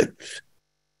two sides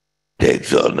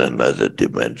takes on another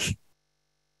dimension.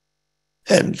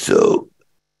 And so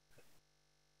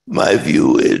my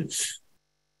view is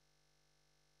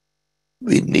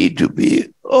we need to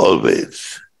be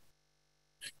always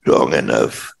strong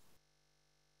enough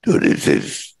to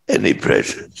resist any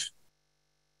pressures.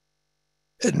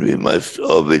 And we must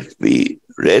always be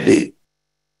ready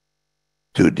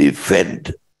to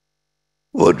defend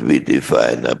what we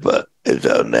define as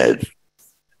our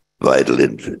vital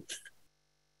interests.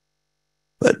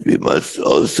 But we must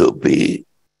also be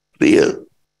clear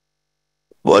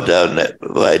what our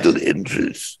vital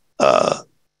interests are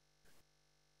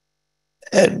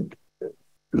and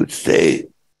to stay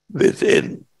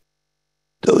within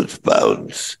those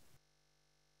bounds,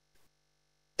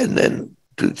 and then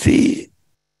to see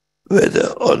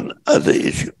whether on other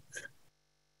issues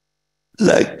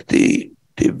like the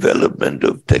development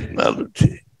of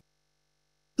technology,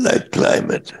 like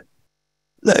climate,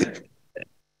 like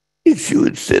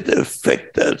issues that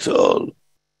affect us all,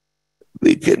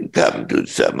 we can come to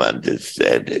some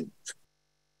understanding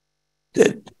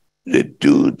that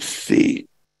reduce the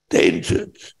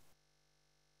dangers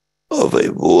of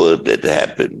a war that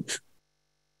happens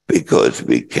because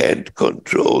we can't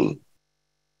control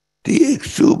the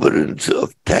exuberance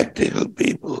of tactical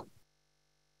people.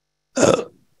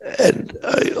 And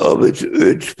I always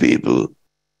urge people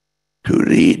to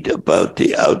read about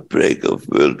the outbreak of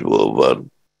World War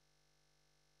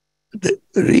I.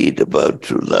 Read about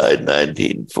July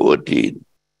 1914,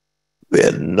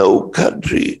 where no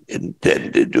country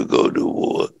intended to go to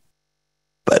war,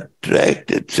 but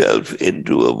dragged itself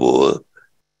into a war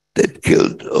that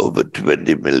killed over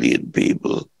 20 million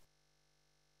people,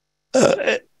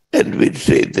 and which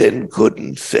they then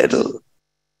couldn't settle.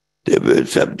 There were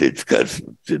some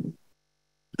discussions in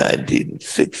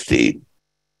 1916,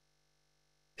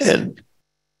 and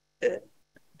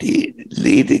the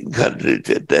leading countries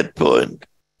at that point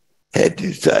had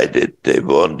decided they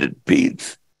wanted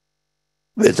peace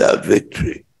without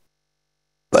victory.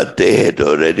 But they had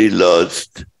already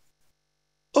lost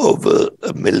over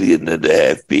 1.5 million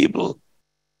people,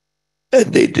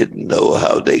 and they didn't know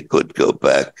how they could go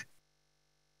back.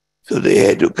 So they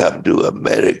had to come to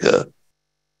America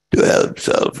to help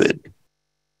solve it.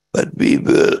 But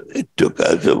it took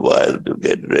us a while to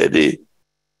get ready,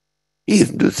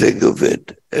 even to think of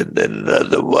it, and then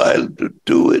another while to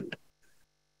do it.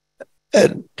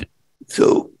 And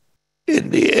so in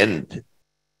the end,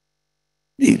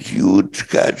 these huge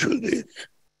casualties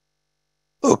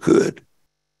occurred.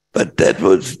 But that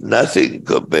was nothing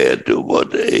compared to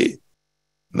what a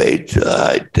major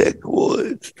high-tech war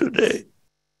is today.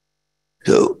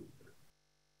 So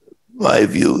my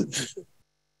views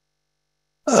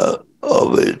are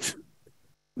always,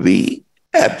 we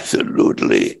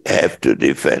absolutely have to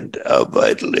defend our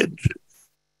vital interests.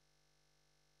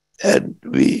 And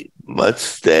we must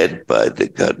stand by the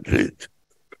countries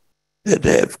that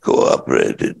have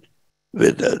cooperated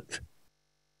with us.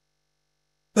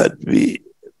 But we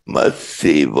must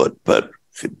see what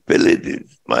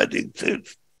possibilities might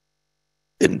exist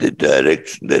in the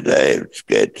direction that I have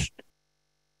sketched.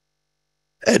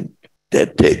 And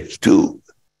that takes two.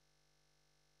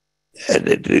 And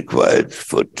it requires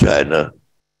for China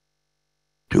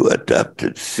to adopt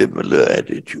a similar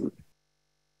attitude.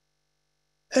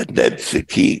 And that's the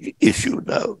key issue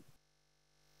now.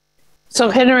 So,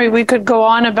 Henry, we could go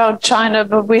on about China,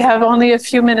 but we have only a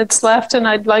few minutes left, and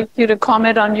I'd like you to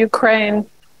comment on Ukraine.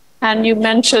 And you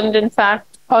mentioned, in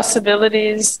fact,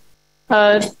 possibilities,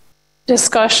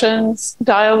 discussions,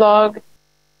 dialogue.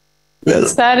 Well,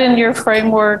 is that in your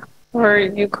framework for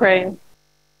Ukraine?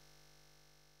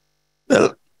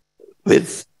 Well,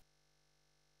 with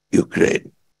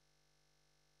Ukraine,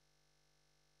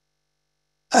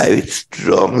 I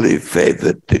strongly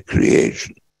favored the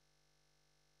creation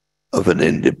of an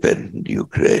independent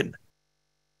Ukraine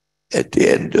at the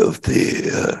end of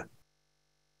the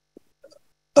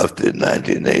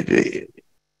 1980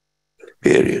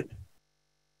 period.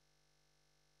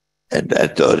 And I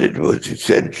thought it was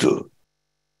essential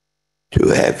to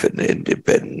have an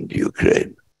independent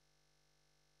Ukraine.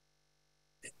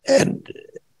 And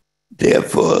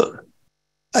therefore,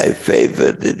 I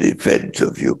favor the defense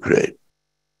of Ukraine.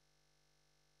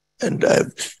 And I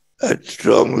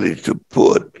strongly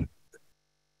support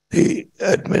the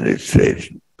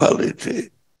administration policy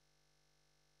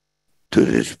to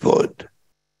this point.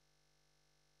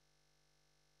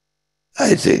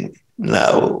 I think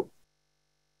now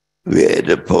we're at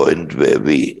a point where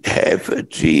we have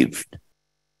achieved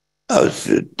our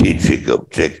strategic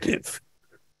objective,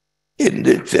 in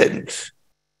the sense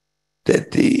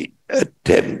that the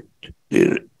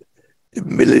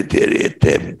military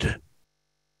attempt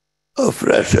of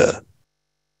Russia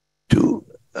to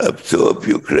absorb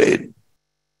Ukraine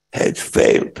has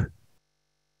failed.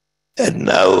 And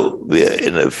now we are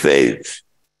in a phase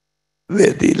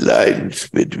where the lines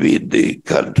between the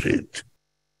countries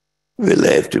will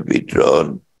have to be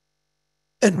drawn.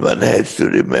 And one has to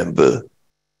remember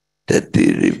that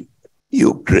the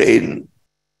Ukraine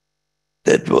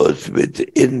that was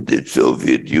within the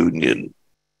Soviet Union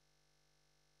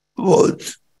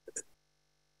was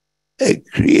a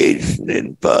creation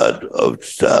in part of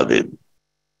Stalin,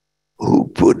 who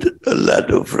put a lot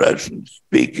of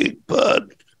Russian-speaking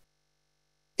parts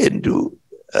into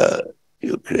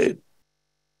Ukraine.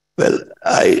 Well,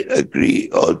 I agree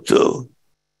also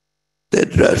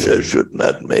that Russia should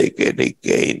not make any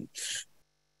gains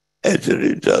as a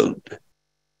result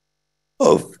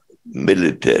of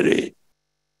military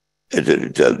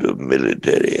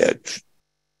action.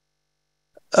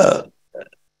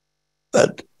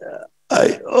 But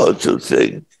I also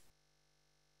think,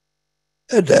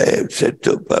 and I have said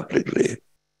so publicly,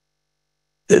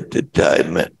 that the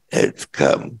time has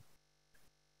come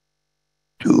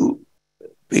to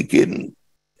begin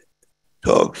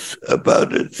talks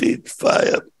about a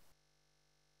ceasefire,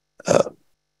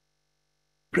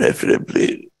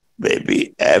 preferably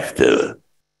maybe after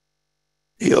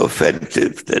the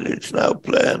offensive that is now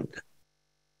planned.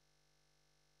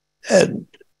 And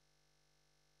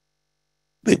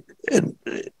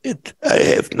I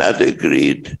have not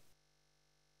agreed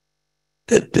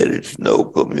that there is no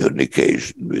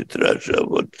communication with Russia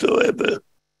whatsoever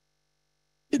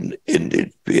in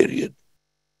this period,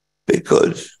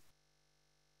 because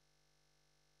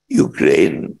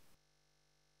Ukraine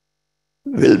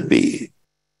will be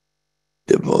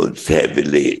the most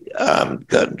heavily armed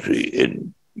country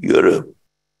in Europe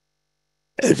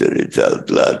as a result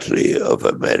largely of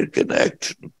American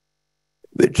action,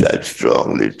 which I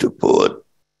strongly support.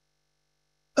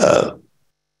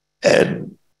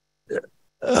 And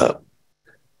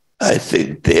I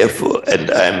think, therefore, and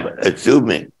I'm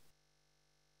assuming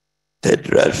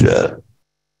that Russia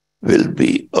will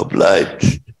be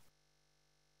obliged,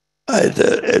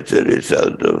 either as a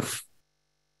result of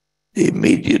the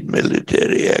immediate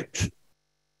military action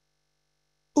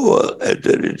or as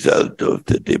a result of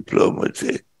the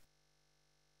diplomacy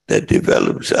that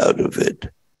develops out of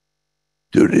it,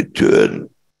 to return,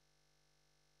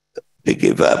 to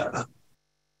give up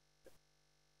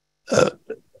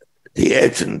the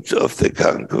essence of the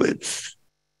conquests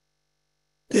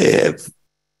they have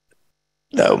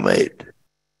now made.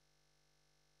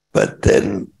 But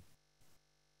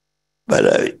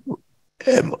I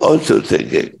am also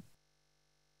thinking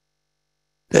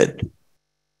that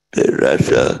the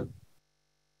Russia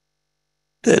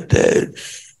that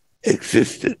has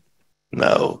existed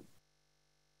now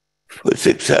for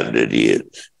 600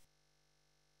 years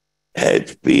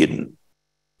has been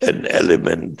an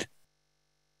element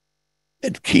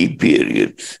at key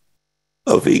periods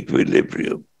of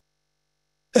equilibrium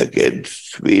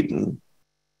against Sweden,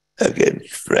 against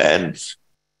France,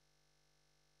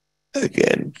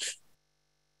 against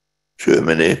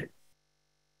Germany.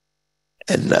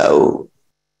 And now,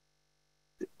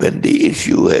 when the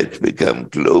issue has become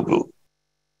global,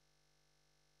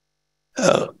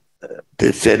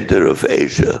 the center of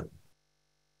Asia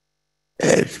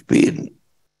has been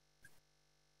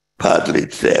partly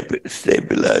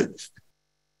stabilized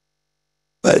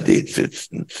by the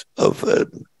existence of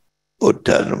an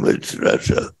autonomous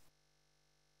Russia.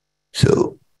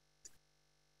 So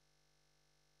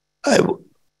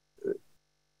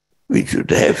we should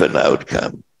have an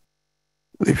outcome,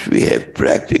 which we have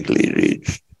practically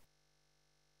reached,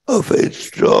 of a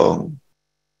strong,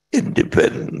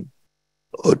 independent,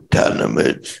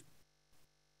 autonomous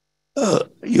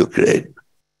Ukraine.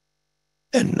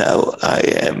 And now I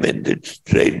am in this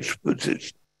strange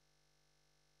position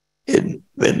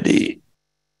when the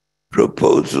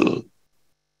proposal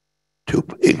to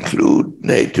include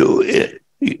NATO,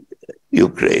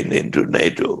 Ukraine into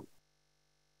NATO,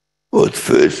 was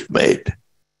first made.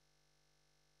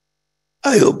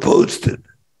 I opposed it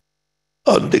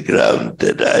on the ground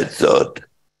that I thought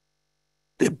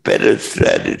the better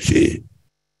strategy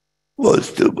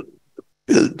was to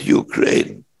build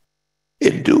Ukraine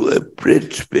into a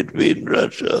bridge between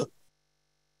Russia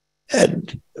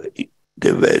and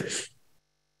the West,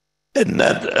 and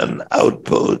not an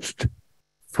outpost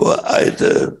for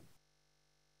either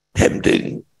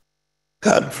tempting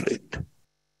conflict.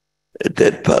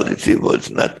 That policy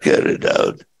was not carried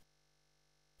out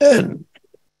and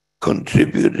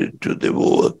contributed to the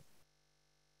war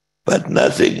but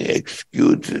nothing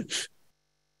excuses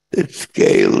the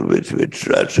scale with which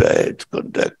Russia has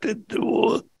conducted the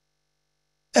war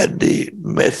and the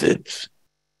methods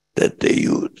that they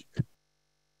used.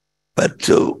 But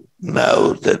so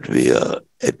now that we are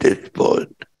at this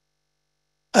point,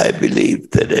 I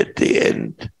believe that at the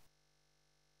end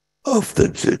of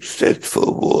the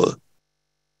successful war,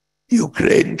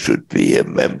 Ukraine should be a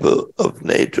member of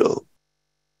NATO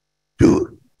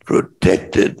to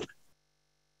protect it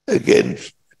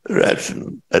against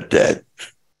Russian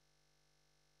attacks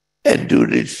and to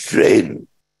restrain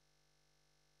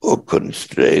or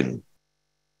constrain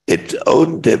its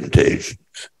own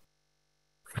temptations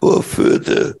for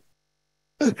further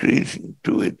aggression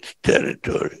to its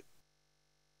territory.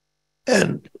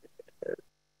 And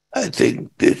I think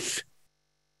this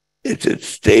is a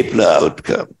stabler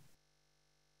outcome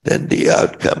than the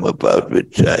outcome about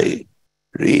which I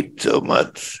read so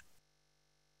much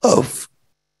of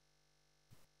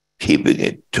keeping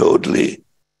it totally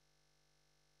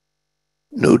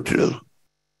neutral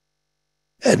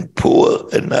and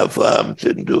pour enough arms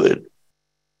into it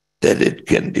that it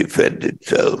can defend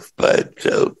itself by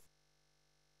itself.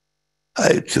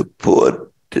 I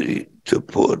support the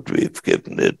support we've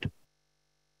given it,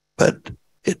 but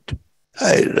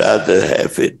I rather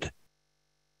have it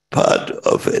part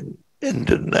of an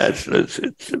international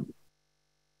system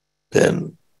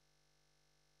than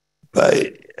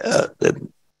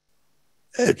than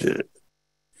as a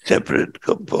separate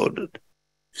component.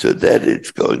 So that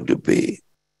is going to be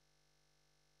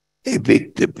a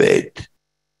big debate.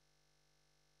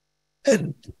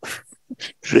 And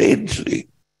strangely,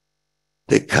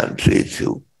 the countries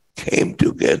who came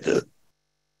together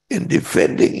in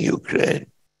defending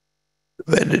Ukraine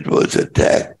when it was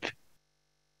attacked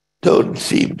don't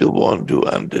seem to want to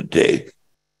undertake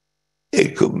a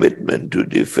commitment to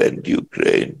defend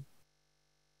Ukraine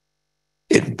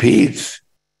in peace,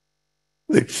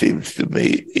 which seems to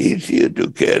me easier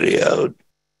to carry out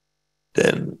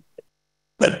than,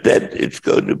 but that is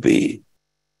going to be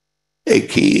a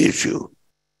key issue.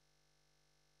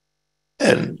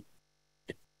 And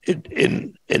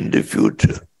in the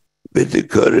future, with the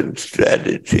current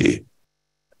strategy,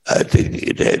 I think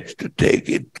it has to take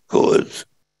its course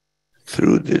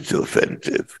through this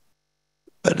offensive.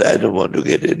 But I don't want to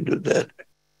get into that.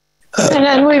 And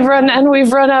then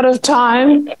we've run out of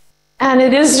time, and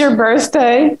it is your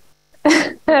birthday,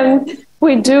 and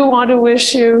we do want to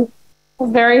wish you a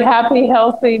very happy,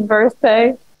 healthy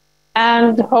birthday,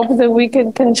 and hope that we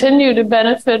can continue to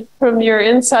benefit from your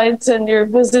insights and your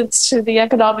visits to the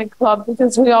Economic Club,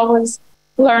 because we always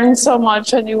learn so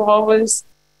much, and you always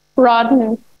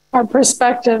broaden our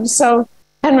perspectives. So,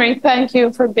 Henry, thank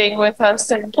you for being with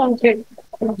us, and thank you.